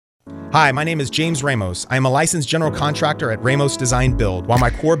Hi, my name is James Ramos. I am a licensed general contractor at Ramos Design Build. While my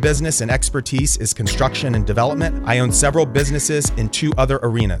core business and expertise is construction and development, I own several businesses in 2 other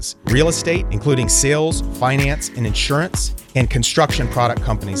arenas: real estate, including sales, finance, and insurance, and construction product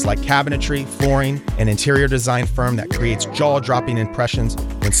companies like cabinetry, flooring, and interior design firm that creates jaw-dropping impressions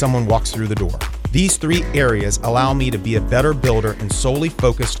when someone walks through the door. These 3 areas allow me to be a better builder and solely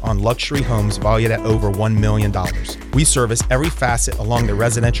focused on luxury homes valued at over $1 million. We service every facet along the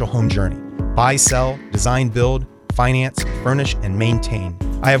residential home journey: buy, sell, design, build, finance, furnish, and maintain.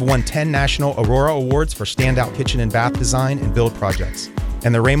 I have won 10 National Aurora Awards for standout kitchen and bath design and build projects.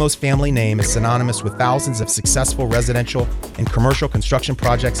 And the Ramos family name is synonymous with thousands of successful residential and commercial construction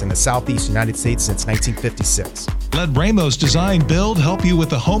projects in the Southeast United States since 1956. Let Ramos Design Build help you with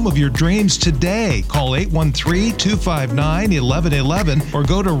the home of your dreams today. Call 813-259-1111 or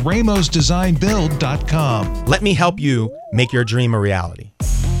go to ramosdesignbuild.com. Let me help you make your dream a reality.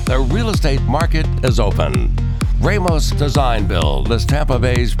 The real estate market is open. Ramos Design Build is Tampa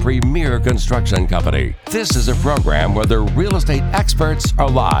Bay's premier construction company. This is a program where the real estate experts are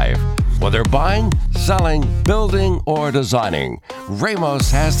live. Whether buying, selling, building, or designing, Ramos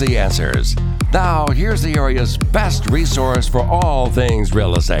has the answers. Now, here's the area's best resource for all things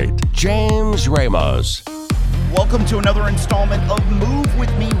real estate, James Ramos. Welcome to another installment of Move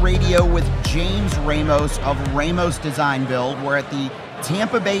With Me Radio with James Ramos of Ramos Design Build. We're at the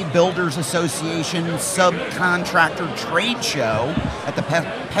Tampa Bay Builders Association Subcontractor Trade Show at the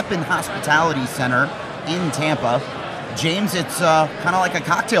Pepin Hospitality Center in Tampa. James, it's kind of like a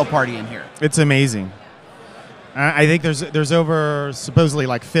cocktail party in here. It's amazing. I think there's over supposedly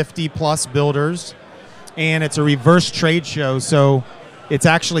like 50 plus builders, and it's a reverse trade show. So it's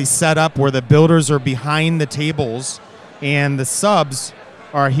actually set up where the builders are behind the tables and the subs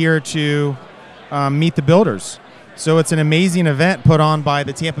are here to meet the builders. So it's an amazing event put on by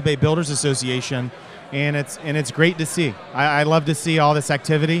the Tampa Bay Builders Association, and it's great to see. I love to see all this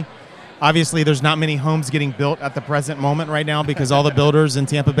activity. Obviously, there's not many homes getting built at the present moment right now because all the builders in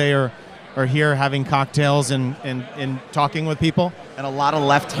Tampa Bay are here having cocktails and talking with people. And a lot of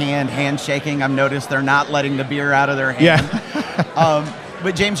left-hand handshaking. I've noticed they're not letting the beer out of their hand. Yeah.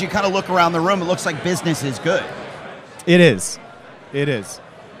 But James, you kind of look around the room, it looks like business is good. It is. It is.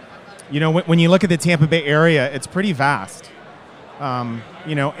 You know, when you look at the Tampa Bay area, it's pretty vast.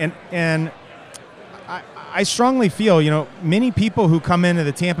 You know, and I strongly feel, you know, many people who come into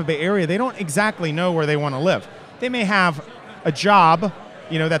the Tampa Bay area, they don't exactly know where they want to live. They may have a job,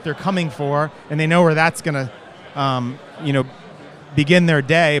 you know, that they're coming for, and they know where that's going to, you know, begin their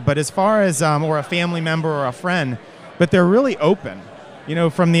day. But as far as, or a family member or a friend, but they're really open. You know,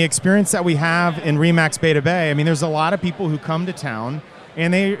 from the experience that we have in RE/MAX Beta Bay, I mean, there's a lot of people who come to town,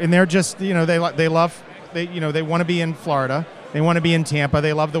 and they're just, you know, they want to be in Florida, they want to be in Tampa,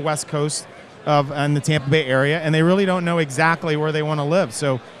 they love the West Coast and the Tampa Bay area, and they really don't know exactly where they want to live.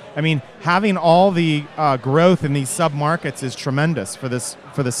 So, I mean, having all the growth in these sub-markets is tremendous for the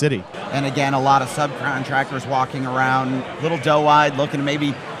city. And again, a lot of subcontractors walking around, a little doe-eyed, looking to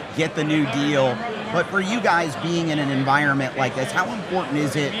maybe get the new deal. But for you guys being in an environment like this, how important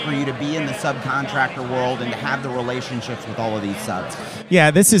is it for you to be in the subcontractor world and to have the relationships with all of these subs? Yeah,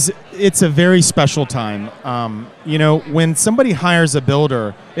 it's a very special time. You know, when somebody hires a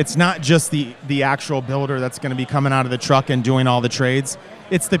builder, it's not just the actual builder that's going to be coming out of the truck and doing all the trades.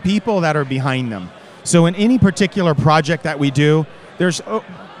 It's the people that are behind them. So in any particular project that we do, there's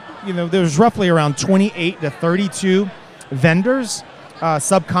roughly around 28 to 32 vendors,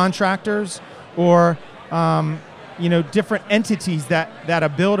 subcontractors, or you know, different entities that a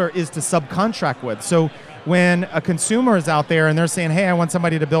builder is to subcontract with. So when a consumer is out there and they're saying, hey, I want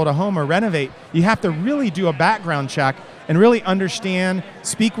somebody to build a home or renovate, you have to really do a background check and really understand,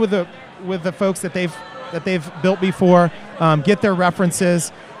 speak with the folks that they've built before, get their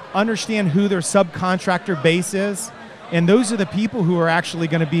references, understand who their subcontractor base is, and those are the people who are actually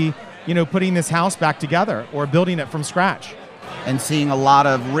going to be, you know, putting this house back together or building it from scratch. And seeing a lot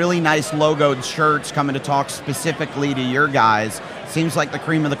of really nice logoed shirts coming to talk specifically to your guys. Seems like the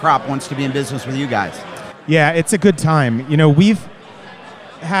cream of the crop wants to be in business with you guys. Yeah, it's a good time. You know, we've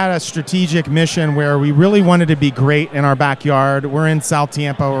had a strategic mission where we really wanted to be great in our backyard. We're in South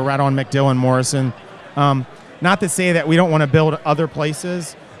Tampa. We're right on MacDill and Morrison. Not to say that we don't want to build other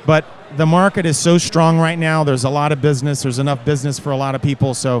places, but the market is so strong right now. There's a lot of business. There's enough business for a lot of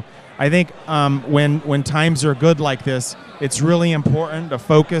people. So I think when times are good like this, it's really important to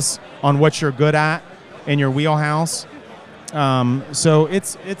focus on what you're good at in your wheelhouse. So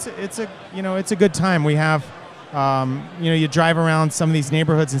it's a good time. We have you drive around some of these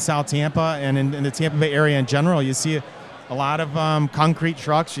neighborhoods in South Tampa and in the Tampa Bay area in general, you see a lot of concrete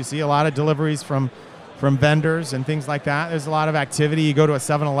trucks. You see a lot of deliveries from vendors and things like that. There's a lot of activity. You go to a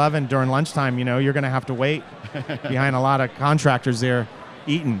 7-Eleven during lunchtime, you're going to have to wait behind a lot of contractors there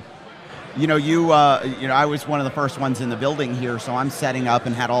eating. I was one of the first ones in the building here, so I'm setting up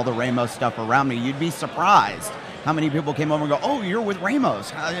and had all the Ramos stuff around me. You'd be surprised how many people came over and go, "Oh, you're with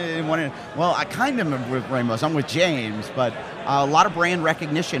Ramos." Well, I kind of am with Ramos. I'm with James, but a lot of brand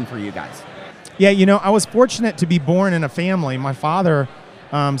recognition for you guys. Yeah, I was fortunate to be born in a family. My father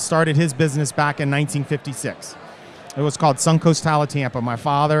started his business back in 1956. It was called Suncoast Tile of Tampa. My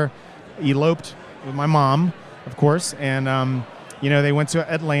father eloped with my mom, of course, and they went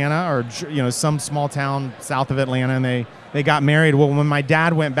to Atlanta or some small town south of Atlanta, and they got married. Well, when my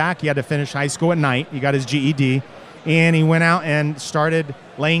dad went back, he had to finish high school at night. He got his GED, and he went out and started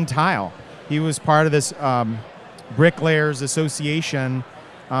laying tile. He was part of this Bricklayers Association,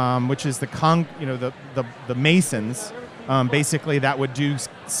 which is the masons, basically that would do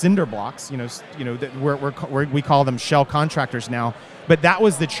cinder blocks. We call them shell contractors now, but that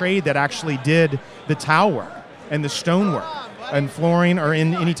was the trade that actually did the tile work and the stone work and flooring or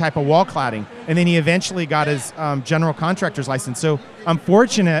in any type of wall cladding. And then he eventually got his general contractor's license. So I'm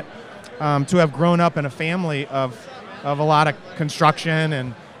fortunate to have grown up in a family of a lot of construction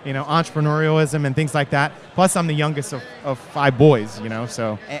and entrepreneurialism and things like that. Plus, I'm the youngest of 5 boys,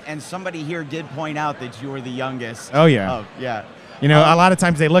 so. And somebody here did point out that you were the youngest. Oh, yeah. Oh, yeah. A lot of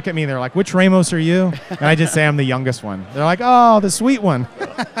times they look at me, they're like, "Which Ramos are you?" And I just say I'm the youngest one. They're like, "Oh, the sweet one."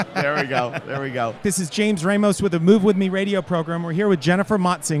 There we go. This is James Ramos with the Move With Me radio program. We're here with Jennifer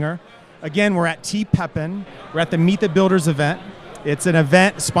Motzinger. Again, we're at T. Pepin. We're at the Meet the Builders event. It's an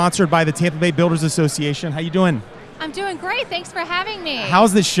event sponsored by the Tampa Bay Builders Association. How you doing? I'm doing great. Thanks for having me.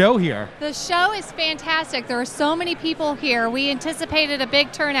 How's the show here? The show is fantastic. There are so many people here. We anticipated a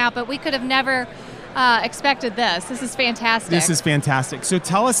big turnout, but we could have never expected this. This is fantastic. This is fantastic. So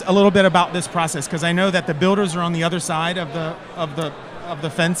tell us a little bit about this process, because I know that the builders are on the other side of the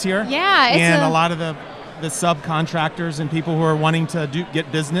fence here. Yeah, and a lot of the subcontractors and people who are wanting to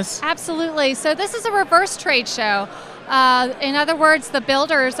get business. Absolutely. So this is a reverse trade show. In other words, the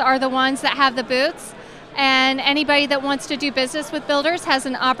builders are the ones that have the booths, and anybody that wants to do business with builders has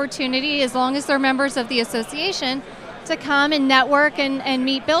an opportunity, as long as they're members of the association, to come and network and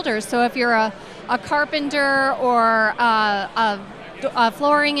meet builders. So if you're a carpenter or a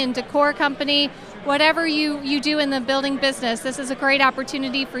flooring and decor company, whatever you do in the building business, this is a great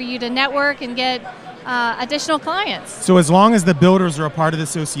opportunity for you to network and get additional clients. So as long as the builders are a part of the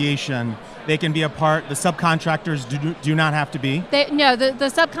association, they can be a part. The subcontractors do not have to be?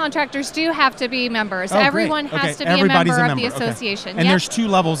 The subcontractors do have to be members. Oh, Everyone great. has to be Everybody's a member of the association. Okay. And there's 2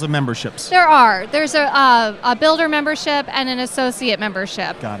 levels of memberships. There are. There's a builder membership and an associate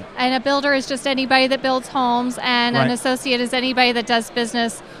membership. Got it. And a builder is just anybody that builds homes, and an associate is anybody that does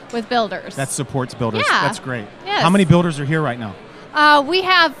business with builders. That supports builders. Yeah. That's great. Yes. How many builders are here right now? We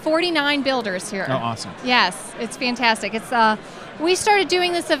have 49 builders here. Oh, awesome. Yes, it's fantastic. We started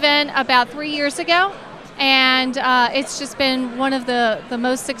doing this event about 3 years ago, and it's just been one of the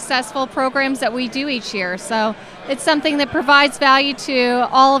most successful programs that we do each year. So it's something that provides value to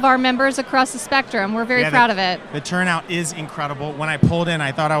all of our members across the spectrum. We're very proud of it. The turnout is incredible. When I pulled in,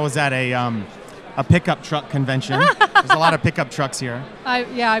 I thought I was at a pickup truck convention. There's a lot of pickup trucks here.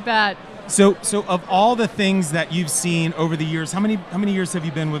 I bet. So of all the things that you've seen over the years, how many years have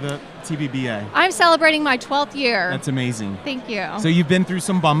you been with the TBBA? I'm celebrating my 12th year. That's amazing. Thank you. So you've been through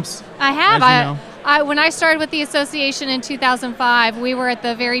some bumps. I have. As you know. When I started with the association in 2005, we were at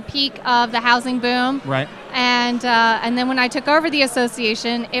the very peak of the housing boom. Right. And then when I took over the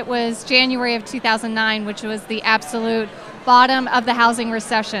association, it was January of 2009, which was the absolute bottom of the housing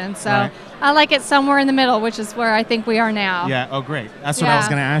recession. So right. I like it somewhere in the middle, which is where I think we are now. Yeah. Oh, great. That's what I was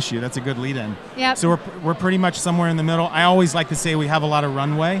going to ask you. That's a good lead-in. Yep. So we're pretty much somewhere in the middle. I always like to say we have a lot of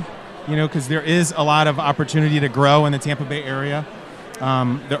runway, because there is a lot of opportunity to grow in the Tampa Bay area.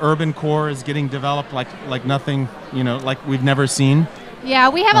 The urban core is getting developed like nothing, like we've never seen. Yeah,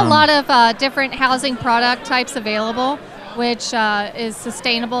 we have a lot of different housing product types available, which is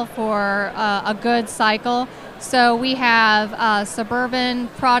sustainable for a good cycle. So we have suburban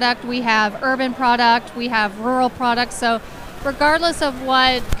product, we have urban product, we have rural product. So regardless of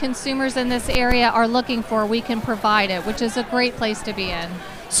what consumers in this area are looking for, we can provide it, which is a great place to be in.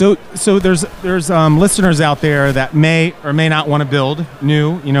 So there's listeners out there that may or may not want to build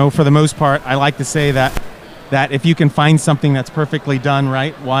new. For the most part, I like to say that if you can find something that's perfectly done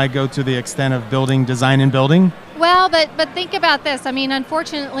right, why go to the extent of design and building? Well, but think about this. I mean,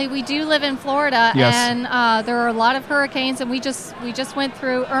 unfortunately, we do live in Florida, yes. And there are a lot of hurricanes, and we just went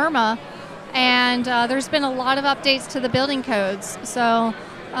through Irma, and there's been a lot of updates to the building codes. So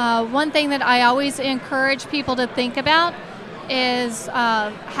one thing that I always encourage people to think about is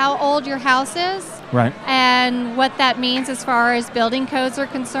how old your house is, Right. and what that means as far as building codes are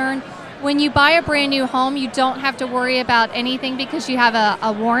concerned. When you buy a brand new home, you don't have to worry about anything because you have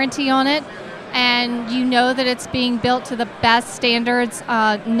a warranty on it, and you know that it's being built to the best standards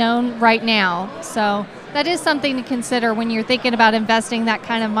known right now. So that is something to consider when you're thinking about investing that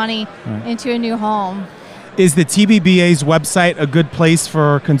kind of money into a new home. Is the TBBA's website a good place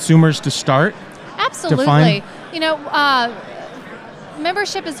for consumers to start? Absolutely. You know,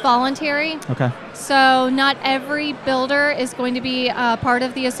 membership is voluntary. Okay. So not every builder is going to be part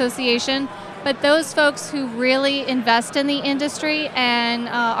of the association, but those folks who really invest in the industry and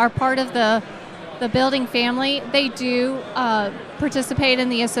are part of the building family, they do participate in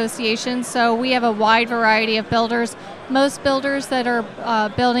the association. So we have a wide variety of builders. Most builders that are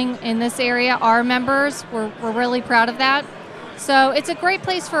building in this area are members. We're really proud of that. So it's a great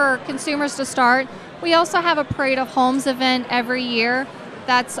place for consumers to start. We also have a Parade of Homes event every year.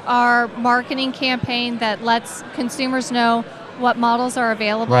 That's our marketing campaign that lets consumers know what models are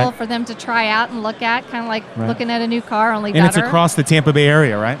available for them to try out and look at, kind of like looking at a new car, only better. And it's across the Tampa Bay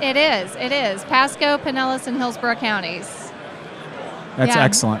area, right? It is. Pasco, Pinellas, and Hillsborough counties. That's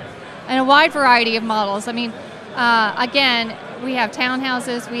excellent. And a wide variety of models. I mean, again, we have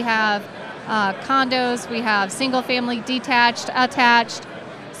townhouses, we have condos, we have single-family detached, attached.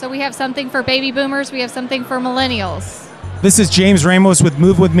 So we have something for baby boomers, we have something for millennials. This is James Ramos with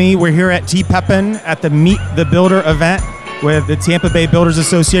Move With Me. We're here at T. Pepin at the Meet the Builder event with the Tampa Bay Builders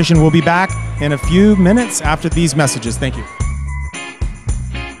Association. We'll be back in a few minutes after these messages. Thank you.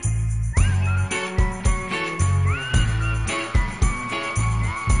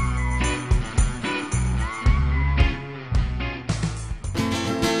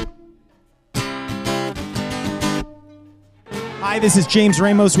 Hi, this is James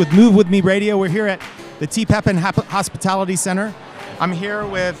Ramos with Move With Me Radio. We're here at the T. Pepin Hospitality Center. I'm here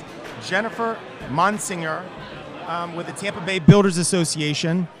with Jennifer Monsinger with the Tampa Bay Builders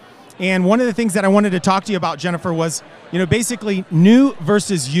Association. And one of the things that I wanted to talk to you about, Jennifer, was, basically new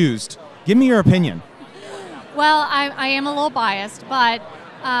versus used. Give me your opinion. Well, I am a little biased, but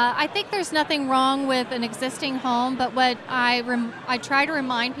I think there's nothing wrong with an existing home. But what I try to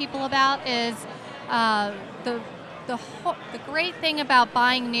remind people about is the great thing about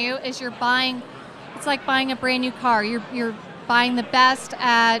buying new is it's like buying a brand new car. You're buying the best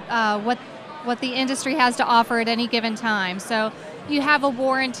at what the industry has to offer at any given time. So you have a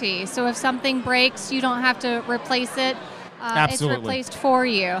warranty. So if something breaks, you don't have to replace it. Absolutely. It's replaced for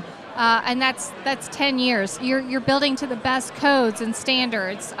you. And that's 10 years. You're building to the best codes and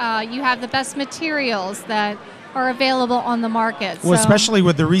standards. You have the best materials that are available on the market. Well, especially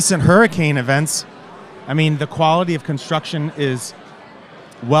with the recent hurricane events, I mean, the quality of construction is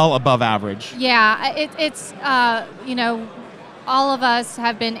well above average. Yeah, it's all of us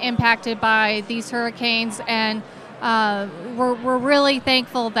have been impacted by these hurricanes, and we're really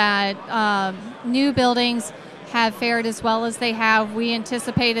thankful that new buildings have fared as well as they have. We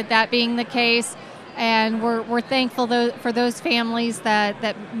anticipated that being the case, and we're thankful for those families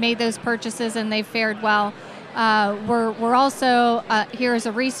that made those purchases and they fared well. We're also here as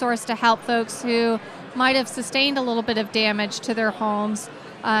a resource to help folks who might have sustained a little bit of damage to their homes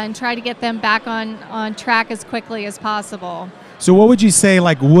and try to get them back on track as quickly as possible. So what would you say,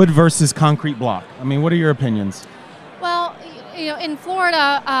 like wood versus concrete block? I mean, what are your opinions? Well, in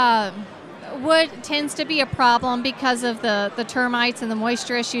Florida, wood tends to be a problem because of the termites and the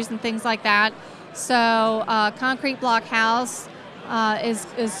moisture issues and things like that. So concrete block house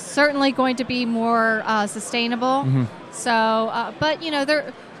is certainly going to be more sustainable. Mm-hmm. So, but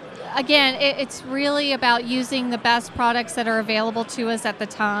again, it's really about using the best products that are available to us at the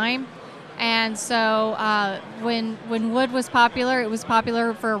time. And so when wood was popular, it was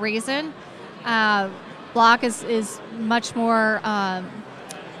popular for a reason. Block is much more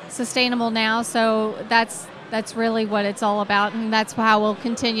sustainable now, so that's really what it's all about, and that's how we'll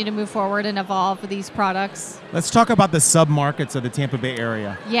continue to move forward and evolve with these products. Let's talk about the sub-markets of the Tampa Bay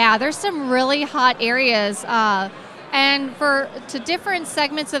area. Yeah, there's some really hot areas, and to different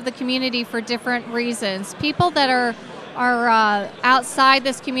segments of the community for different reasons. People that are outside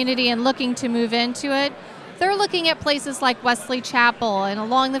this community and looking to move into it, they're looking at places like Wesley Chapel and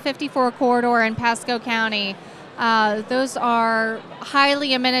along the 54 corridor in Pasco County. Those are highly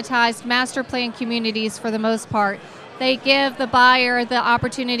amenitized master plan communities for the most part. They give the buyer the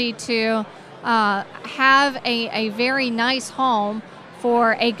opportunity to have a very nice home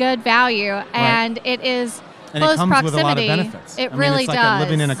for a good value, and it is And close it comes proximity. with a lot of benefits. It I mean, really it's like does.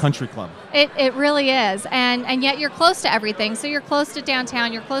 living in a country club. It really is, and yet you're close to everything. So you're close to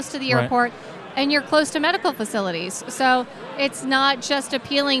downtown, you're close to the Right. airport, and you're close to medical facilities. So it's not just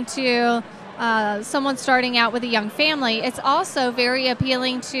appealing to someone starting out with a young family. It's also very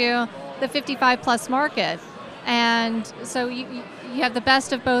appealing to the 55 plus market, and so you have the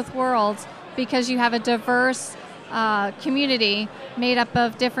best of both worlds because you have a diverse community made up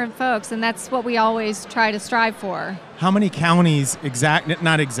of different folks, and that's what we always try to strive for. How many counties,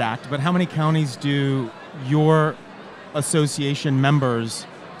 not exact, but how many counties do your association members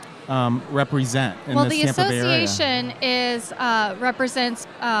represent in Well, the the Tampa Bay area? association represents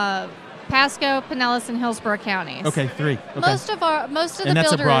Pasco, Pinellas, and Hillsborough counties. Okay, 3. Okay. Most of the and builders.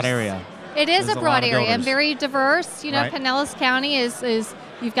 that's a broad area. It is There's a a broad lot of area and builders. very diverse. You know, Right. Pinellas County is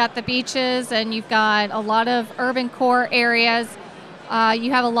you've got the beaches and you've got a lot of urban core areas.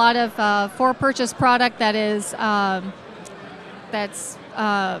 You have a lot of for purchase product that is that's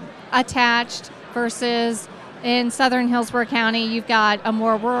attached versus in southern Hillsborough County you've got a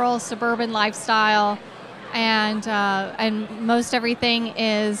more rural suburban lifestyle, and most everything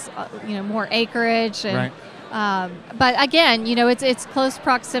is more acreage and. Right. But again, it's close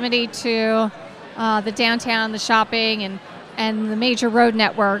proximity to the downtown, the shopping, and the major road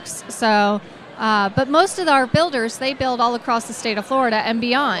networks. So, but most of our builders, they build all across the state of Florida and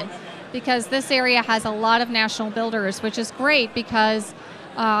beyond, because this area has a lot of national builders, which is great because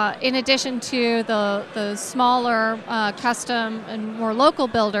in addition to the smaller custom and more local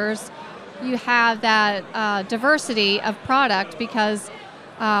builders, you have that diversity of product because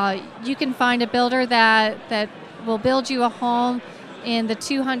you can find a builder that will build you a home in the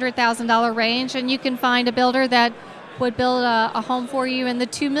 $200,000 range, and you can find a builder that would build a home for you in the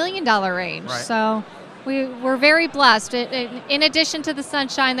 $2 million range. Right. So we're very blessed. In addition to the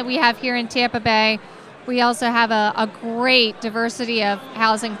sunshine that we have here in Tampa Bay, we also have a great diversity of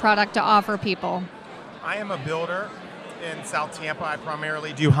housing product to offer people. I am a builder in South Tampa. I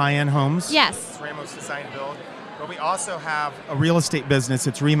primarily do high-end homes. Yes. Ramos Design Build. But we also have a real estate business.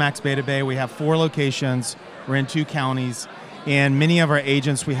 It's Remax Beta Bay. We have 4 locations. We're in 2 counties. And many of our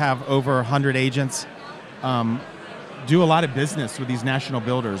agents, we have over 100 agents, do a lot of business with these national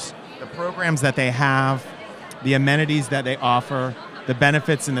builders. The programs that they have, the amenities that they offer, the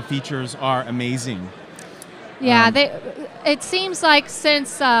benefits and the features are amazing. Yeah, it seems like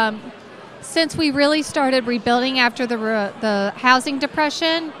since we really started rebuilding after the housing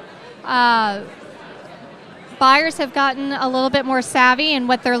depression, buyers have gotten a little bit more savvy in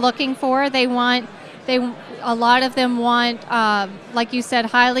what they're looking for. A lot of them want, like you said,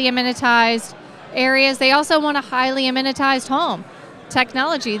 highly amenitized areas. They also want a highly amenitized home.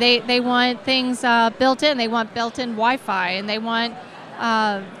 Technology. They want things built in. They want built-in Wi-Fi, and they want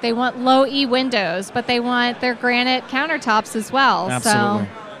low E windows, but they want their granite countertops as well. Absolutely.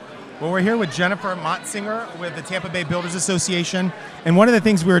 So, well, we're here with Jennifer Motsinger with the Tampa Bay Builders Association, and one of the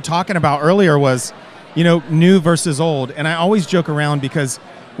things we were talking about earlier was, new versus old. And I always joke around because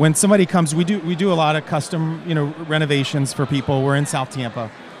when somebody comes, we do a lot of custom, renovations for people. We're in South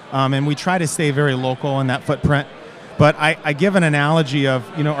Tampa, and we try to stay very local in that footprint. But I give an analogy of,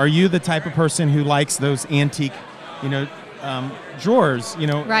 are you the type of person who likes those antique, drawers,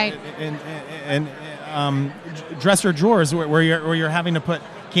 Right. and dresser drawers where you're having to put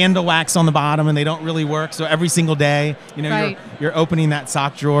candle wax on the bottom and they don't really work. So every single day, Right. you're opening that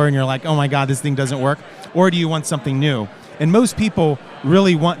sock drawer and you're like, oh my God, this thing doesn't work. Or do you want something new? And most people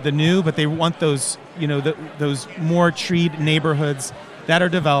really want the new, but they want those, those more treed neighborhoods that are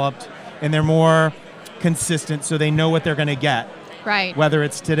developed and they're more consistent, so they know what they're going to get. right. Whether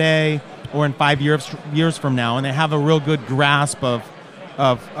it's today or in 5 years from now, and they have a real good grasp of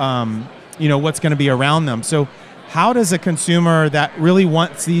what's going to be around them. So how does a consumer that really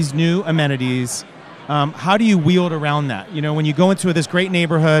wants these new amenities, how do you wield around that? When you go into this great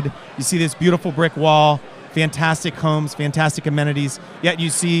neighborhood, you see this beautiful brick wall, fantastic homes, fantastic amenities, yet you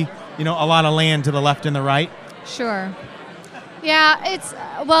see, a lot of land to the left and the right. Sure. Yeah,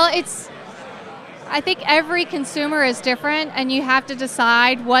 I think every consumer is different, and you have to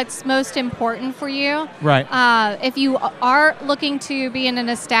decide what's most important for you. Right. If you are looking to be in an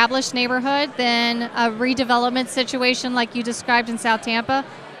established neighborhood, then a redevelopment situation like you described in South Tampa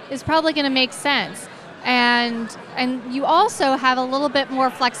is probably going to make sense. And you also have a little bit more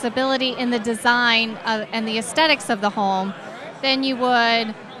flexibility in the design and the aesthetics of the home than you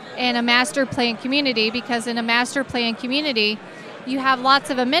would in a master plan community, because in a master plan community, you have lots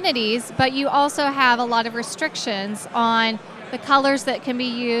of amenities, but you also have a lot of restrictions on the colors that can be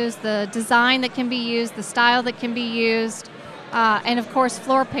used, the design that can be used, the style that can be used, and of course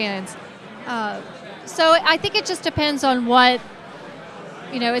floor plans. So I think it just depends on what,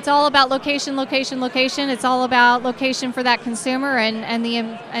 it's all about location. It's all about location for that consumer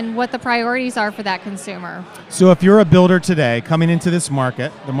and what the priorities are for that consumer. So if you're a builder today coming into this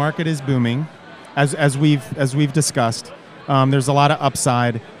market, the market is booming, as we've discussed. There's a lot of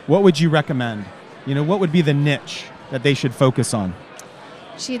upside. What would you recommend? What would be the niche that they should focus on?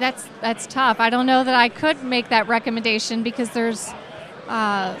 Gee, that's tough. I don't know that I could make that recommendation because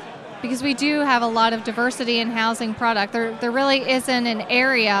because we do have a lot of diversity in housing product. There really isn't an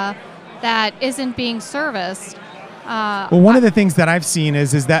area that isn't being serviced. Well, one of the things that I've seen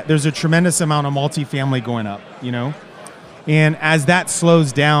is that there's a tremendous amount of multifamily going up, and as that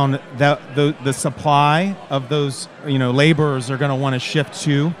slows down, the supply of those laborers are going to want to shift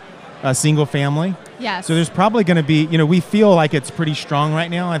to a single family. Yes. So there's probably going to be, we feel like it's pretty strong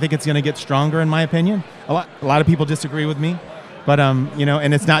right now. I think it's going to get stronger, in my opinion. A lot of people disagree with me. But,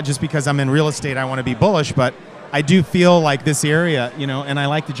 and it's not just because I'm in real estate, I want to be bullish, but I do feel like this area, and I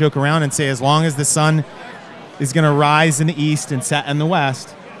like to joke around and say as long as the sun is going to rise in the east and set in the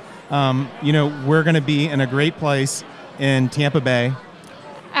west, we're going to be in a great place in Tampa Bay.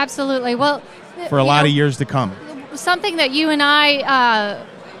 Absolutely. Well, for a lot of years to come. Something that you and I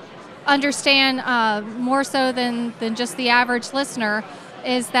understand more so than just the average listener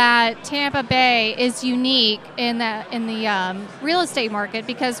is that Tampa Bay is unique in the real estate market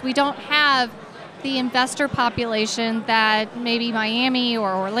because we don't have the investor population that maybe Miami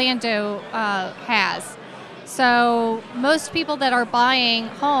or Orlando has. So most people that are buying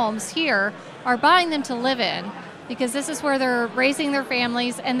homes here are buying them to live in because this is where they're raising their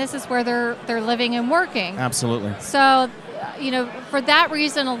families and this is where they're living and working. Absolutely. So, for that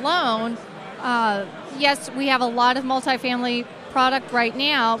reason alone, yes, we have a lot of multifamily product right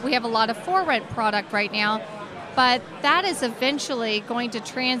now. We have a lot of for-rent product right now, but that is eventually going to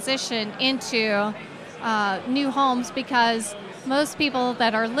transition into new homes because most people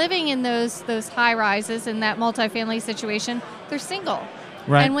that are living in those high-rises in that multifamily situation, they're single.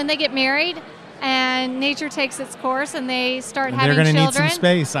 Right. And when they get married and nature takes its course and they start having children, they're need some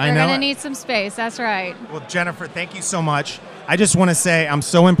space. They're going to need some space. That's right. Well, Jennifer, thank you so much. I just want to say I'm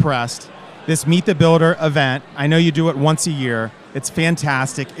so impressed. This Meet the Builder event, I know you do it once a year. It's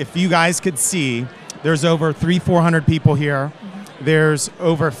fantastic. If you guys could see, there's over 400 people here. Mm-hmm. There's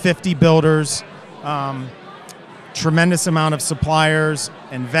over 50 builders, tremendous amount of suppliers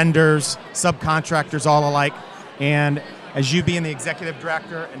and vendors, subcontractors all alike. And as you being the executive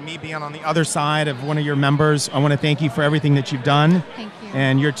director and me being on the other side of one of your members, I want to thank you for everything that you've done. Thank you.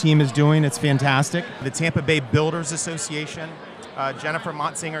 And your team is doing. It's fantastic. The Tampa Bay Builders Association, Jennifer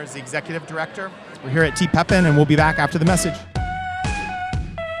Montsinger is the executive director. We're here at T. Pepin, and we'll be back after the message.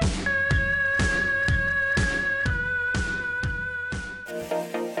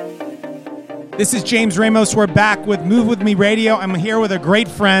 This is James Ramos. We're back with Move With Me Radio. I'm here with a great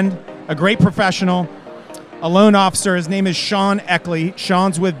friend, a great professional, a loan officer. His name is Sean Eckley.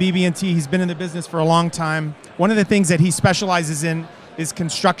 Sean's with BB&T. He's been in the business for a long time. One of the things that he specializes in is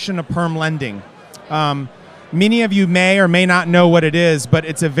construction of perm lending. Many of you may or may not know what it is, but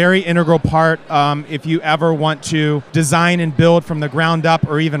it's a very integral part if you ever want to design and build from the ground up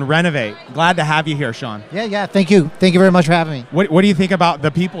or even renovate. Glad to have you here, Sean. Yeah. Thank you. Thank you very much for having me. What do you think about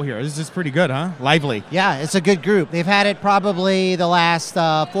the people here? This is pretty good, huh? Lively. Yeah, it's a good group. They've had it probably the last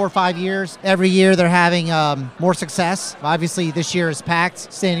 4 or 5 years. Every year they're having more success. Obviously, this year is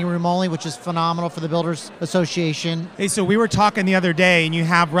packed, standing room only, which is phenomenal for the Builders Association. Hey, so we were talking the other day, and you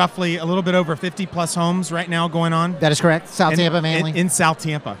have roughly a little bit over 50 plus homes right now going on? That is correct. South Tampa mainly. In South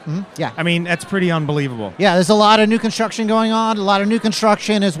Tampa. Mm-hmm. Yeah. I mean, that's pretty unbelievable. Yeah, there's a lot of new construction going on, a lot of new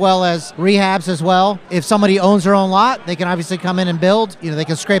construction as well as rehabs as well. If somebody owns their own lot, they can obviously come in and build. They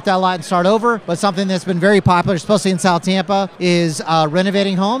can scrape that lot and start over. But something that's been very popular, especially in South Tampa, is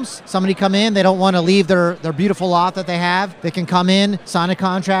renovating homes. Somebody come in, they don't want to leave their beautiful lot that they have. They can come in, sign a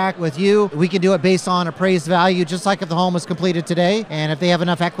contract with you. We can do it based on appraised value, just like if the home was completed today. And if they have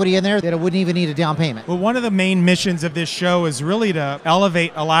enough equity in there, that it wouldn't even need a down payment. Well, one of the main missions of this show is really to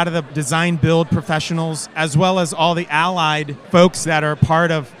elevate a lot of the design build professionals as well as all the allied folks that are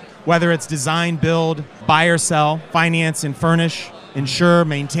part of whether it's design, build, buy or sell, finance and furnish, insure,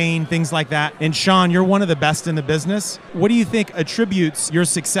 maintain, things like that. And Sean, you're one of the best in the business. What do you think attributes your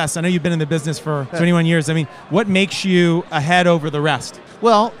success? I know you've been in the business for 21 years. I mean, what makes you ahead over the rest?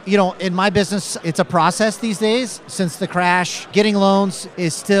 Well, in my business, it's a process these days. Since the crash, getting loans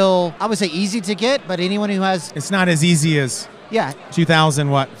is still, I would say, easy to get, but anyone who has... It's not as easy as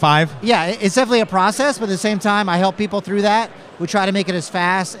 2005? Yeah, it's definitely a process, but at the same time, I help people through that. We try to make it as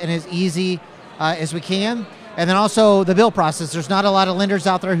fast and as easy as we can. And then also the build process. There's not a lot of lenders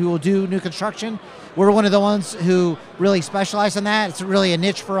out there who will do new construction. We're one of the ones who really specialize in that. It's really a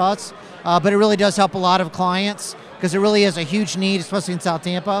niche for us, but it really does help a lot of clients because it really is a huge need, especially in South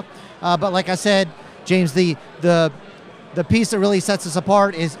Tampa. But like I said, James, the piece that really sets us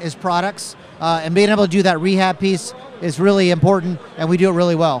apart is products, and being able to do that rehab piece is really important, and we do it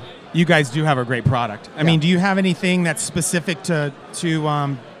really well. You guys do have a great product. I mean, do you have anything that's specific to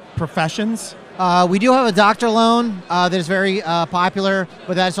professions? We do have a doctor loan that is very popular,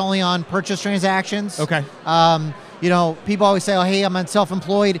 but that's only on purchase transactions. Okay. People always say, "Oh, hey, I'm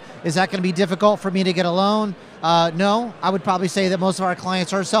self-employed. Is that going to be difficult for me to get a loan?" No, I would probably say that most of our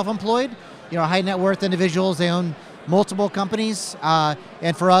clients are self-employed. High net worth individuals. They own multiple companies,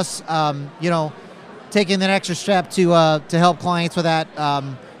 and for us, taking that extra step to help clients with that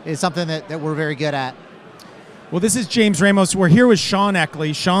is something that we're very good at. Well, this is James Ramos. We're here with Sean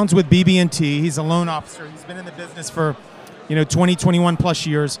Eckley. Sean's with BB&T. He's a loan officer. He's been in the business for 20, 21 plus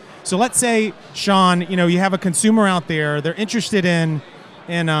years. So let's say, Sean, you have a consumer out there. They're interested in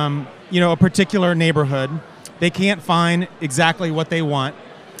a particular neighborhood. They can't find exactly what they want.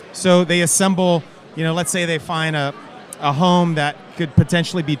 So they assemble, let's say they find a home that could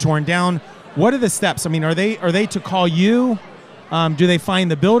potentially be torn down. What are the steps? I mean, are they to call you? Do they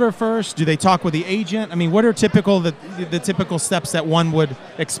find the builder first? Do they talk with the agent? I mean, what are the typical steps that one would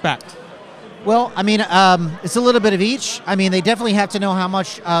expect? Well, I mean, it's a little bit of each. I mean, they definitely have to know how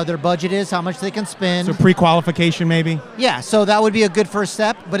much their budget is, how much they can spend. So pre-qualification maybe? Yeah, so that would be a good first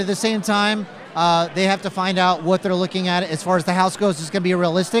step. But at the same time, they have to find out what they're looking at as far as the house goes. It's going to be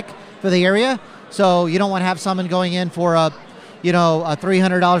realistic for the area. So you don't want to have someone going in for a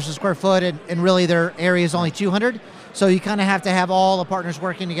 $300 a square foot and really their area is only $200. So you kind of have to have all the partners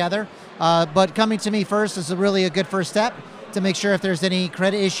working together. But coming to me first is really a good first step to make sure if there's any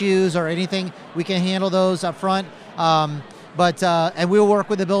credit issues or anything, we can handle those up front. And we'll work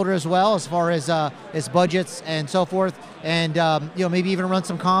with the builder as well as far as budgets and so forth. And maybe even run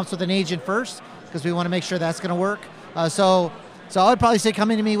some comps with an agent first because we want to make sure that's going to work. So I would probably say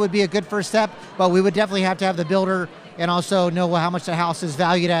coming to me would be a good first step, but we would definitely have to have the builder and also know how much the house is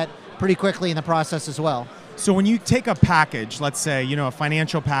valued at pretty quickly in the process as well. So when you take a package, let's say, a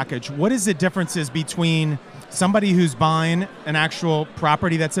financial package, what is the differences between somebody who's buying an actual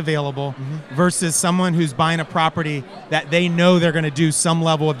property that's available versus someone who's buying a property that they know they're going to do some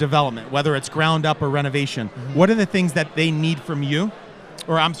level of development, whether it's ground up or renovation? What are the things that they need from you?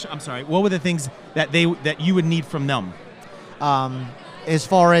 Or I'm sorry, what were the things that you would need from them? As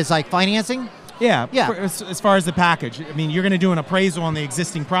far as like financing? Yeah. As far as the package, I mean, you're going to do an appraisal on the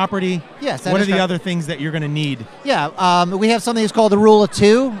existing property. Yes. What are the other things that you're going to need? Yeah. We have something that's called the Rule of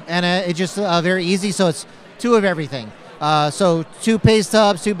Two, and it's just very easy. So it's two of everything. So 2 pay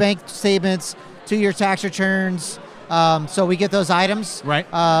stubs, 2 bank statements, 2-year tax returns. So we get those items. Right.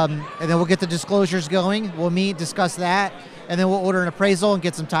 And then we'll get the disclosures going. We'll meet, discuss that, and then we'll order an appraisal and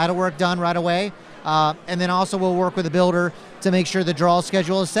get some title work done right away. And then also we'll work with the builder to make sure the draw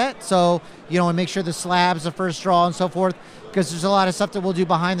schedule is set. So, and make sure the slab's the first draw and so forth, because there's a lot of stuff that we'll do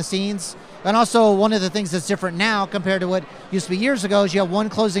behind the scenes. And also one of the things that's different now compared to what used to be years ago is you have one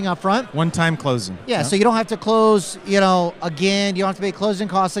closing up front. One-time closing. Yeah, so you don't have to close, again. You don't have to pay closing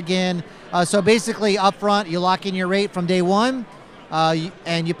costs again. So basically up front, you lock in your rate from day one,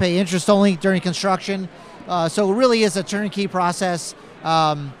 and you pay interest only during construction. So it really is a turnkey process.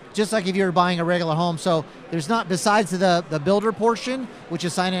 Just like if you were buying a regular home. So there's not, besides the builder portion, which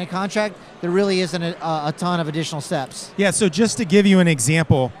is signing a contract, there really isn't a ton of additional steps. Yeah, so just to give you an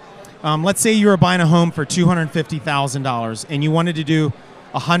example, let's say you were buying a home for $250,000 and you wanted to do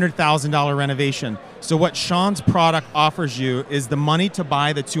a $100,000 renovation. So what Sean's product offers you is the money to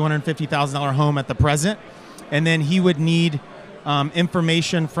buy the $250,000 home at the present, and then he would need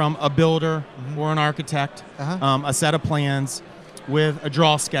information from a builder or an architect, a set of plans, with a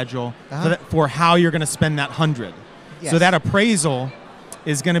draw schedule for how you're going to spend that $100,000. Yes. So that appraisal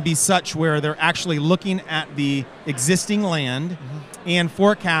is going to be such where they're actually looking at the existing land and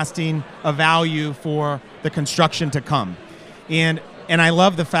forecasting a value for the construction to come. And I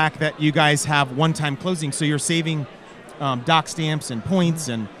love the fact that you guys have one-time closing, so you're saving dock stamps and points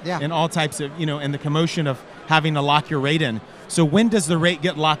and all types of, and the commotion of having to lock your rate in. So when does the rate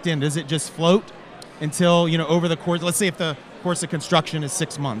get locked in? Does it just float until, over the course, let's say if the course of construction is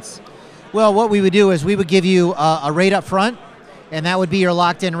 6 months? Well, what we would do is we would give you a rate up front, and that would be your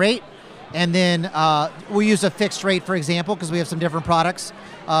locked-in rate. And then we'll use a fixed rate, for example, because we have some different products.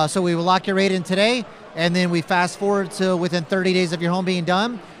 So we will lock your rate in today, and then we fast forward to within 30 days of your home being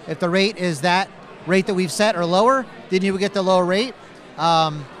done. If the rate is that rate that we've set or lower, then you would get the lower rate.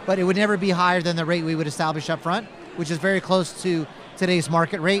 but it would never be higher than the rate we would establish up front, which is very close to today's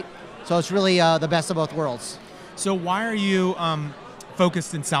market rate. So it's really the best of both worlds. So why are you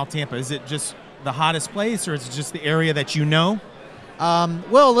focused in South Tampa? Is it just the hottest place, or is it just the area that you know?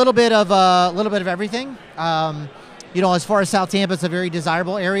 Well, a little bit of everything. As far as South Tampa, it's a very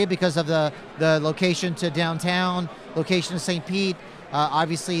desirable area because of the location to downtown, location to St. Pete.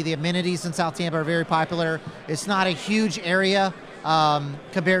 Obviously, the amenities in South Tampa are very popular. It's not a huge area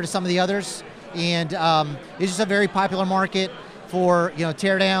compared to some of the others, and it's just a very popular market for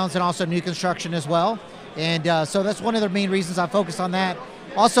tear downs and also new construction as well. And so that's one of the main reasons I focus on that.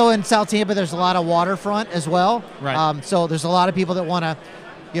 Also in South Tampa, there's a lot of waterfront as well. Right. So there's a lot of people that want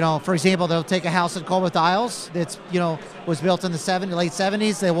to, for example, they'll take a house in Colbert Isles that's, was built in the late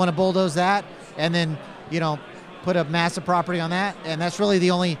 70s. They want to bulldoze that and then, put a massive property on that. And that's really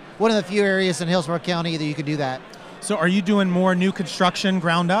one of the few areas in Hillsborough County that you could do that. So are you doing more new construction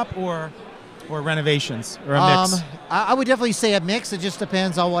ground up or renovations, or a mix? I would definitely say a mix. It just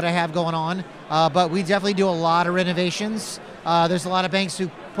depends on what I have going on. But we definitely do a lot of renovations. There's a lot of banks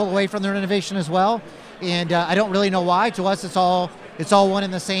who pull away from their renovation as well. And I don't really know why. To us, it's all one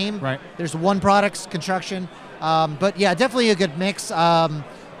and the same. Right. There's one product, construction. But yeah, definitely a good mix.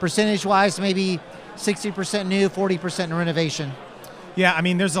 Percentage-wise, maybe 60% new, 40% in renovation. Yeah, I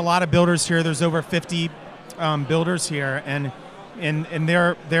mean, there's a lot of builders here. There's over 50 builders here, and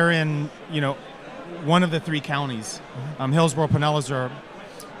they're in one of the three counties. Hillsborough, Pinellas,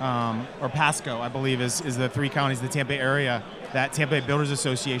 or Pasco, I believe, is the three counties, the Tampa area that Tampa Bay Builders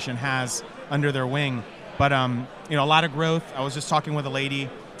Association has under their wing. But a lot of growth. I was just talking with a lady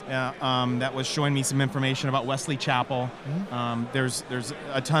that was showing me some information about Wesley Chapel. There's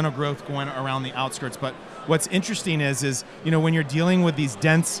a ton of growth going around the outskirts. But what's interesting is when you're dealing with these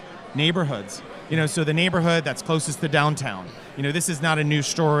dense neighborhoods, so the neighborhood that's closest to downtown, this is not a new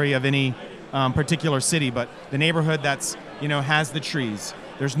story of any particular city, but the neighborhood that's, has the trees.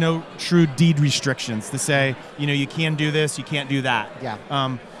 There's no true deed restrictions to say, you can do this, you can't do that.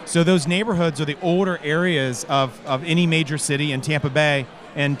 Yeah. So those neighborhoods are the older areas of any major city in Tampa Bay,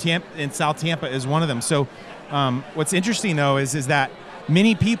 and South Tampa is one of them. So what's interesting, though, is that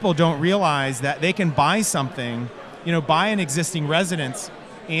many people don't realize that they can buy something, buy an existing residence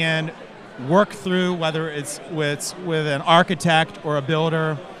and work through, whether it's with an architect or a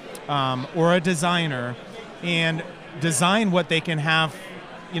builder or a designer, and design what they can have,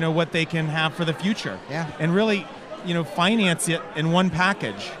 for the future. Yeah. And really, finance it in one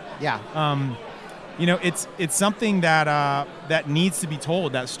package. Yeah. It's something that needs to be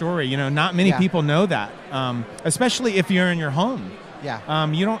told, that story. Not many people know that, especially if you're in your home.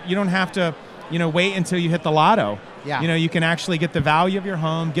 Yeah. You don't have to, wait until you hit the lotto. Yeah. You can actually get the value of your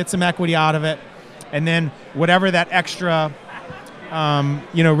home, get some equity out of it, and then whatever that extra,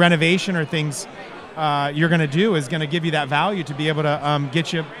 renovation or things you're going to do is going to give you that value to be able to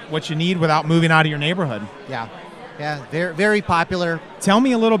get you what you need without moving out of your neighborhood. Yeah. Yeah, very, very popular. Tell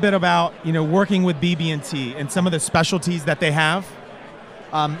me a little bit about, working with BB&T and some of the specialties that they have.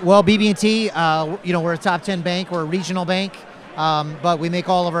 Well, BB&T, we're a top 10 bank. We're a regional bank, but we make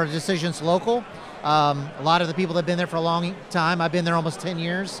all of our decisions local. A lot of the people that have been there for a long time, I've been there almost 10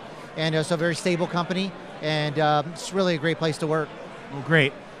 years, and it's a very stable company, and it's really a great place to work. Well,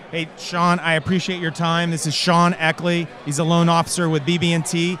 great. Hey, Sean, I appreciate your time. This is Sean Eckley. He's a loan officer with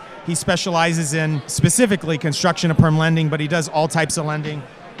BB&T. He specializes in specifically construction and perm lending, but he does all types of lending.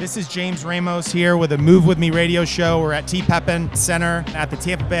 This is James Ramos here with a Move With Me radio show. We're at T. Pepin Center at the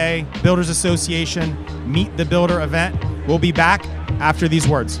Tampa Bay Builders Association Meet the Builder event. We'll be back after these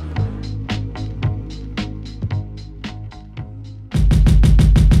words.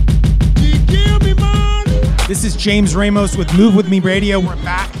 This is James Ramos with Move With Me Radio. We're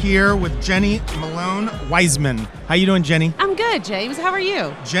back here with Jenny Malone Wiseman. How you doing, Jenny? I'm good, James. How are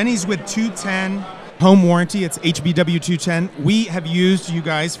you? Jenny's with 210 Home Warranty. It's HBW 210. We have used you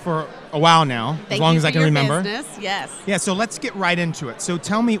guys for a while now, as long as I can remember. Business. Yes. Yeah, so let's get right into it. So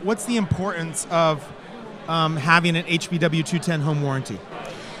tell me, what's the importance of having an HBW 210 Home Warranty?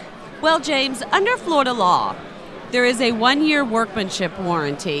 Well, James, under Florida law, there is a 1-year workmanship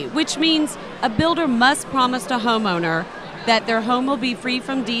warranty, which means a builder must promise to homeowner that their home will be free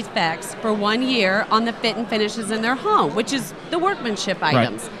from defects for 1 year on the fit and finishes in their home, which is the workmanship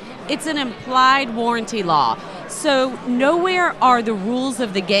items. Right. It's an implied warranty law. So nowhere are the rules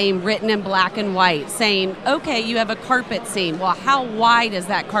of the game written in black and white saying, okay, you have a carpet seam. Well, how wide is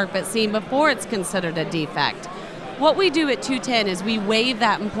that carpet seam before it's considered a defect? What we do at 210 is we waive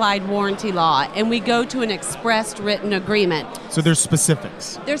that implied warranty law and we go to an expressed written agreement. So there's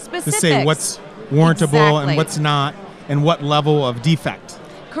specifics. There's specifics. To say what's warrantable and what's not. and what level of defect.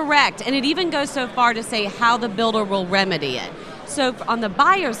 Correct. And it even goes so far to say how the builder will remedy it. So on the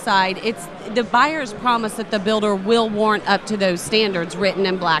buyer's side, it's the buyer's promise that the builder will warrant up to those standards written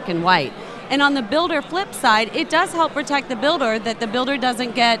in black and white. And on the builder flip side, it does help protect the builder that the builder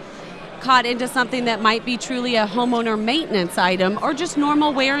doesn't get caught into something that might be truly a homeowner maintenance item or just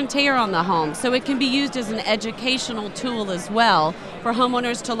normal wear and tear on the home. So it can be used as an educational tool as well for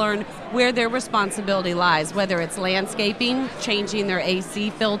homeowners to learn where their responsibility lies, whether it's landscaping, changing their AC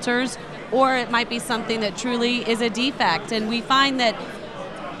filters, or it might be something that truly is a defect. And we find that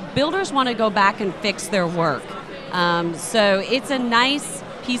builders want to go back and fix their work. So it's a nice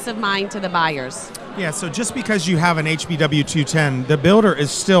peace of mind to the buyers. Yeah, so just because you have an HBW 210, the builder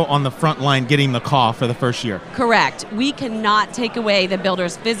is still on the front line getting the call for the first year. Correct. We cannot take away the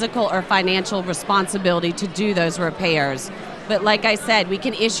builder's physical or financial responsibility to do those repairs. But like I said, we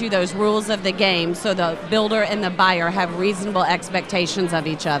can issue those rules of the game so the builder and the buyer have reasonable expectations of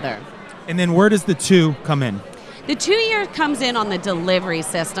each other. And then where does the 2 come in? The 2-year comes in on the delivery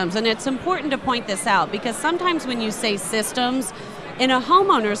systems, and it's important to point this out because sometimes when you say systems, in a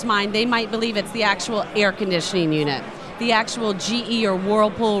homeowner's mind, they might believe it's the actual air conditioning unit, the actual GE or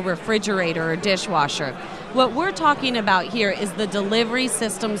Whirlpool refrigerator or dishwasher. What we're talking about here is the delivery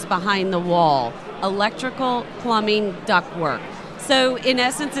systems behind the wall, electrical, plumbing, ductwork. So in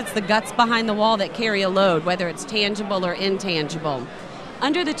essence, it's the guts behind the wall that carry a load, whether it's tangible or intangible.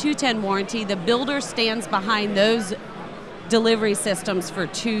 Under the 210 warranty, the builder stands behind those delivery systems for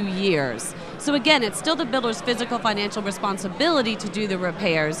 2 years. So again, it's still the builder's physical financial responsibility to do the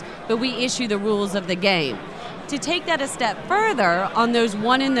repairs, but we issue the rules of the game. To take that a step further on those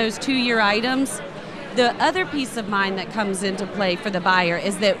 1 and those 2-year items, the other peace of mind that comes into play for the buyer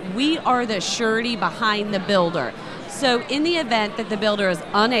is that we are the surety behind the builder. So in the event that the builder is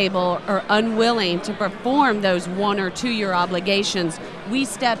unable or unwilling to perform those 1 or 2 year obligations, we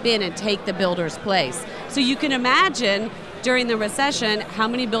step in and take the builder's place. So you can imagine during the recession how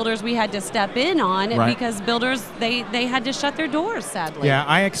many builders we had to step in on because builders, they had to shut their doors, sadly. Yeah,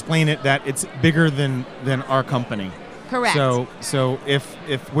 I explain it that it's bigger than our company. Correct. So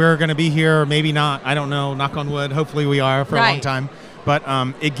if we're going to be here, maybe not, I don't know, knock on wood, hopefully we are for a long time, but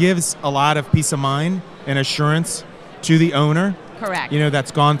it gives a lot of peace of mind and assurance to the owner. Correct. You know, that's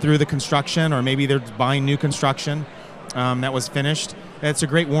gone through the construction, or maybe they're buying new construction that was finished. That's a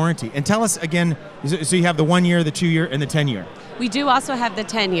great warranty. And tell us again, so you have the 1 year, the 2 year, and the 10 year. We do also have the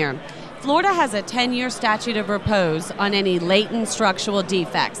 10 year. Florida has a 10-year statute of repose on any latent structural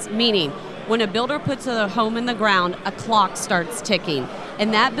defects, meaning when a builder puts a home in the ground, a clock starts ticking.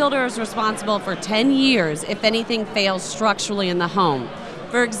 And that builder is responsible for 10 years if anything fails structurally in the home.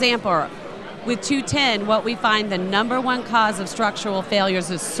 For example, with 210, what we find the number 1 cause of structural failures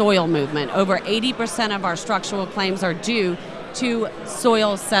is soil movement. Over 80% of our structural claims are due to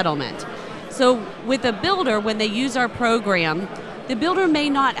soil settlement. So with a builder, when they use our program, the builder may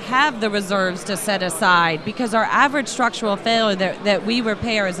not have the reserves to set aside because our average structural failure that we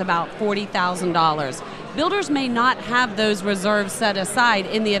repair is about $40,000. Builders may not have those reserves set aside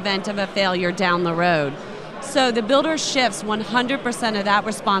in the event of a failure down the road. So the builder shifts 100% of that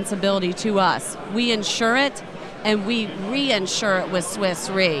responsibility to us. We insure it and we reinsure it with Swiss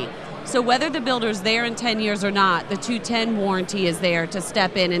Re. So whether the builder's there in 10 years or not, the 210 warranty is there to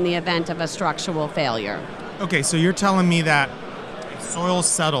step in the event of a structural failure. Okay, so you're telling me that if soil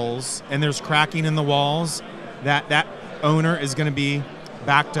settles and there's cracking in the walls, that owner is going to be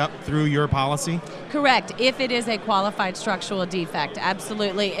backed up through your policy? Correct, if it is a qualified structural defect,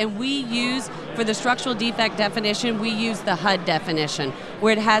 absolutely. And we use, for the structural defect definition, we use the HUD definition,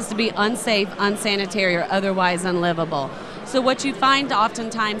 where it has to be unsafe, unsanitary, or otherwise unlivable. So what you find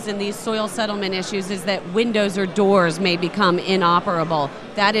oftentimes in these soil settlement issues is that windows or doors may become inoperable.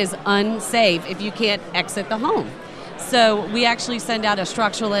 That is unsafe if you can't exit the home. So we actually send out a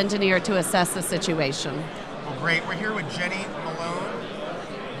structural engineer to assess the situation. Well, great. We're here with Jenny Malone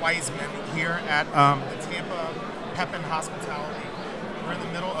Wiseman here at the Tampa Pepin Hospitality. We're in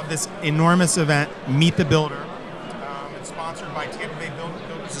the middle of this enormous event, Meet the Builder. It's sponsored by Tampa Bay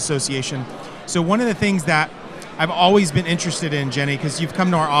Builders Association. So one of the things that I've always been interested in, Jenny, because you've come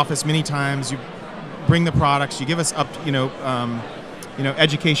to our office many times. You bring the products. You give us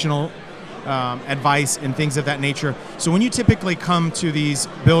educational advice and things of that nature. So when you typically come to these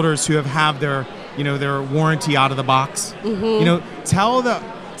builders who have their warranty out of the box, tell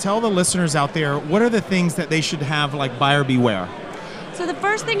the listeners out there, what are the things that they should have, like buyer beware? So the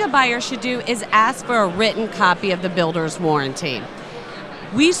first thing a buyer should do is ask for a written copy of the builder's warranty.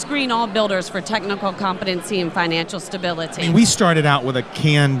 We screen all builders for technical competency and financial stability. I mean, we started out with a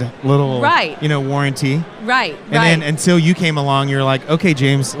canned little, warranty. Right. And then until you came along, you're like, okay,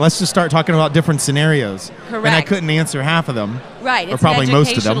 James, let's just start talking about different scenarios. Correct. And I couldn't answer half of them. Right. Or It's probably an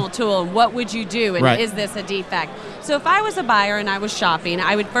most of them. educational tool. What would you do? And is this a defect? So if I was a buyer and I was shopping,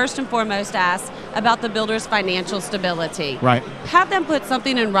 I would first and foremost ask about the builder's financial stability. Right. Have them put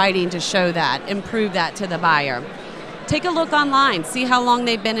something in writing to show that and prove that to the buyer. Take a look online, see how long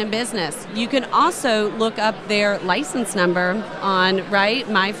they've been in business. You can also look up their license number on,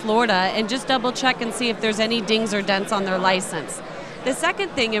 My Florida, and just double check and see if there's any dings or dents on their license. The second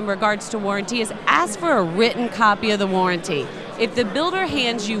thing in regards to warranty is ask for a written copy of the warranty. If the builder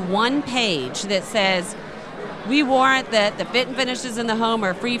hands you one page that says, we warrant that the fit and finishes in the home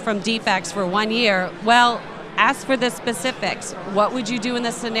are free from defects for 1 year, well, ask for the specifics. What would you do in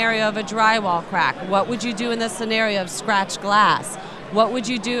the scenario of a drywall crack? What would you do in the scenario of scratched glass? What would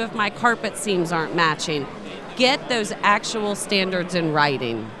you do if my carpet seams aren't matching? Get those actual standards in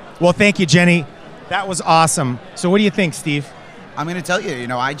writing. Well, thank you, Jenny. That was awesome. So what do you think, Steve? I'm going to tell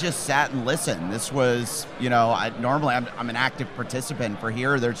you, I just sat and listened. This was, normally I'm an active participant for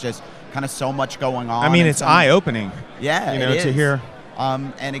here. There's just kind of so much going on. I mean, it's eye-opening. Yeah, it is. To hear.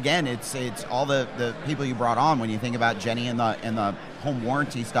 And again, it's all the people you brought on. When you think about Jenny and the home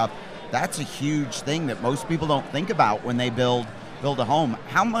warranty stuff, that's a huge thing that most people don't think about when they build a home.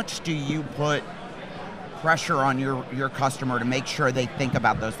 How much do you put pressure on your customer to make sure they think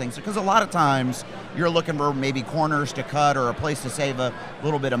about those things? Because a lot of times you're looking for maybe corners to cut or a place to save a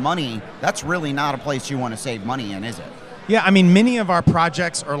little bit of money. That's really not a place you want to save money in, is it? Yeah, I mean, many of our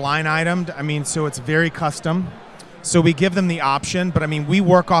projects are line itemed. I mean, so it's very custom. So we give them the option, but I mean, we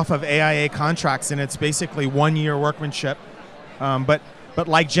work off of AIA contracts, and it's basically 1 year workmanship. But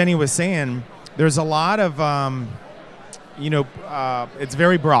like Jenny was saying, there's a lot of, it's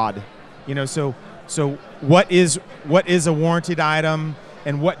very broad. So what is a warranted item,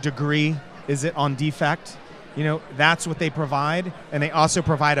 and what degree is it on defect? That's what they provide, and they also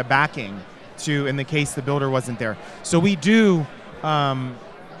provide a backing to, in the case the builder wasn't there. So we do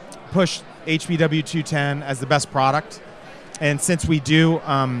push HPW 210 as the best product, and since we do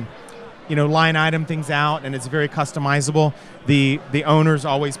line item things out and it's very customizable, the owners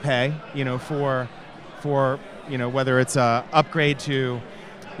always pay for whether it's a upgrade to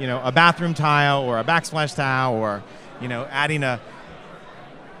a bathroom tile or a backsplash tile, or adding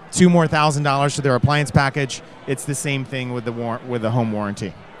 $2,000 more to their appliance package. It's the same thing with the home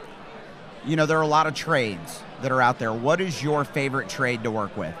warranty. There are a lot of trades that are out there. What is your favorite trade to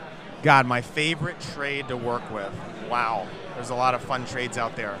work with? God, my favorite trade to work with. Wow. There's a lot of fun trades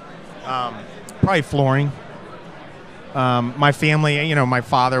out there. Probably flooring. My family, my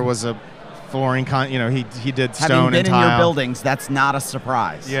father was a flooring, he did stone and tile. Having been in your buildings, that's not a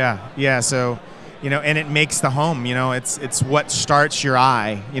surprise. Yeah. So, and it makes the home, it's what starts your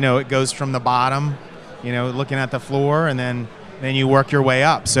eye. It goes from the bottom, looking at the floor, and then you work your way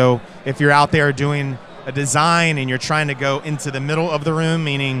up. So if you're out there doing a design and you're trying to go into the middle of the room,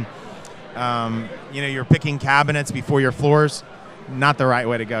 meaning you're picking cabinets before your floors, not the right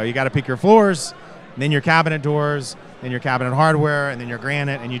way to go. You got to pick your floors, then your cabinet doors, then your cabinet hardware, and then your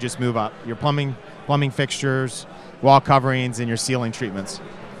granite, and you just move up. Your plumbing fixtures, wall coverings, and your ceiling treatments.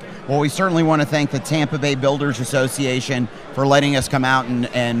 Well, we certainly want to thank the Tampa Bay Builders Association for letting us come out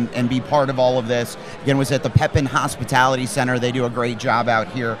and be part of all of this. Again, was at the Pepin Hospitality Center. They do a great job out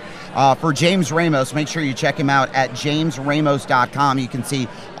here. For James Ramos, make sure you check him out at jamesramos.com. You can see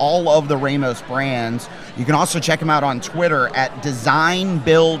all of the Ramos brands. You can also check him out on Twitter at Design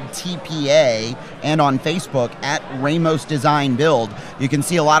Build TPA and on Facebook at Ramos Design Build. You can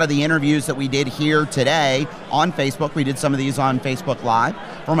see a lot of the interviews that we did here today on Facebook. We did some of these on Facebook Live.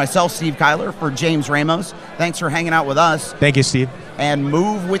 For myself, Steve Kyler, for James Ramos, thanks for hanging out with us. Thank you, Steve. And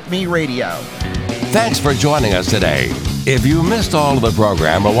Move With Me Radio. Thanks for joining us today. If you missed all of the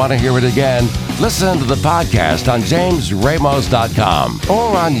program or want to hear it again, listen to the podcast on jamesramos.com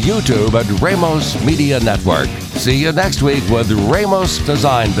or on YouTube at Ramos Media Network. See you next week with Ramos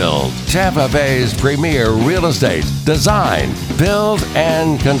Design Build, Tampa Bay's premier real estate, design, build,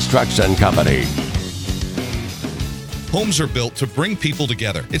 and construction company. Homes are built to bring people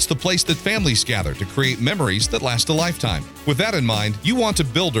together. It's the place that families gather to create memories that last a lifetime. With that in mind, you want a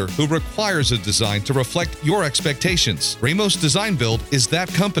builder who requires a design to reflect your expectations. Ramos Design Build is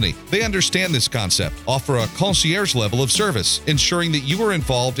that company. They understand this concept, offer a concierge level of service, ensuring that you are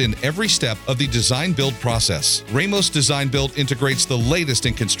involved in every step of the design build process. Ramos Design Build integrates the latest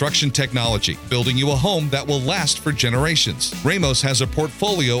in construction technology, building you a home that will last for generations. Ramos has a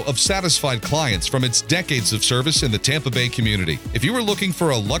portfolio of satisfied clients from its decades of service in the Tampa Tampa Bay community. If you are looking for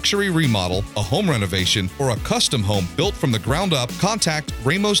a luxury remodel, a home renovation, or a custom home built from the ground up, contact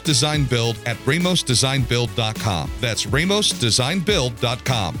Ramos Design Build at ramosdesignbuild.com. That's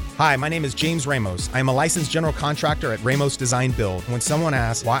ramosdesignbuild.com. Hi, my name is James Ramos. I am a licensed general contractor at Ramos Design Build. When someone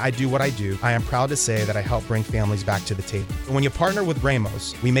asks why I do what I do, I am proud to say that I help bring families back to the table. When you partner with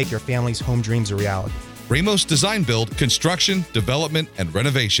Ramos, we make your family's home dreams a reality. Ramos Design Build, construction, development, and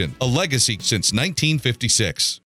renovation. A legacy since 1956.